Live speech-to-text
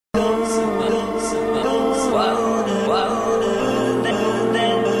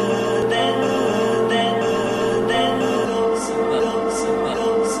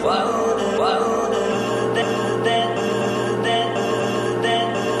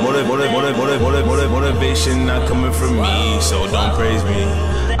Motivation not coming from me, so don't praise me.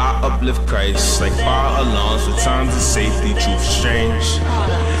 I uplift Christ like fire alarms with times of safety, truth strange.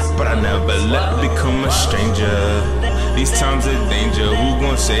 But I never let it become a stranger. These times of danger, who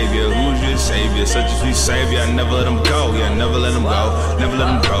gon' save you? Who's your savior? Such as we savior, I never let him go. Yeah, never let him go, never let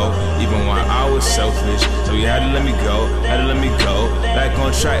him go. Even when I was selfish, so he had to let me go, had to let me go. Back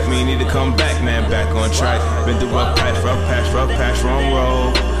on track, me need to come back, man, back on track. Been through rough patch, wrong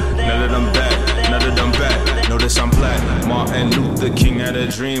road. Now that I'm back, now that I'm back, notice I'm black. Martin Luther King had a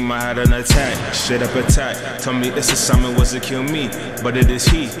dream, I had an attack, straight up attack. Tell me this assignment was to kill me, but it is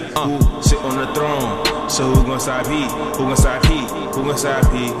he who sit on the throne. So who gon' stop he? Who gon' stop he? Who gon'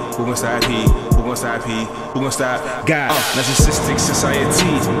 stop he? Who gon' stop he? Who gon' stop he? Who gon' stop God? Narcissistic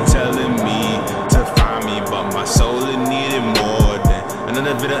society telling me to find me, but my soul it needed more than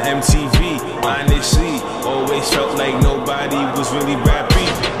another bit of MTV. Honestly, always felt like nobody was really rapping.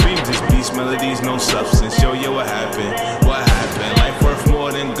 Just beats, melodies, no substance. Yo, what happened? What happened? Life worth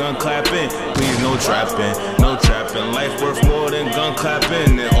more than gun clapping. Please, no trapping, no trapping. Life worth more than gun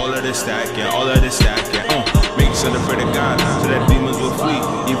clapping. And all of this stacking, all of this stacking. Make sure to pray to God so that demons will flee.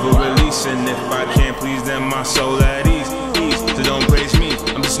 Evil releasing. If I can't please them, my soul at ease. So don't praise me.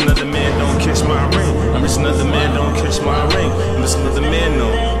 I'm just another man, don't kiss my ring. I'm just another man, don't kiss my ring. I'm just another man, no,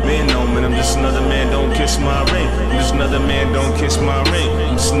 man, I'm just another man, don't kiss my ring. I'm just another man, don't kiss my ring.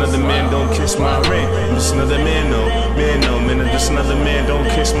 I'm just another man, don't kiss my ring. I'm just another man, no, man, I'm just another man, don't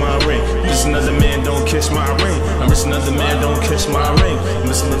kiss my ring. I'm just another man, don't kiss my ring. I'm just another man, don't kiss my ring. I'm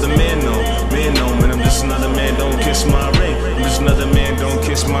just another man, no, man, I'm just another man, don't kiss my ring. I'm just another man, don't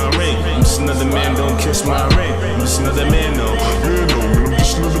kiss my ring. I'm just another man, don't kiss my ring. I'm just another man, no, I'm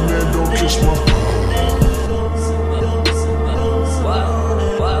just another man, don't kiss my ring.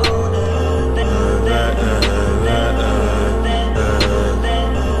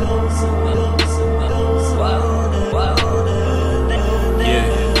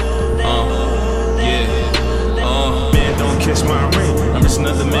 Kiss my ring. I'm just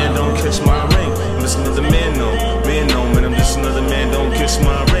another man, don't kiss my ring. I'm just another man, no, man, I'm just another man, don't kiss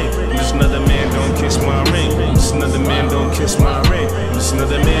my ring. I'm just another man, don't kiss my ring. I'm just another man, don't kiss my ring. I'm just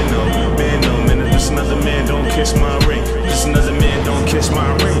another man, no, man, I'm just another man, don't kiss my ring. I'm just another man, don't kiss my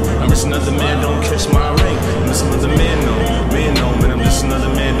ring. I'm just another man, don't kiss my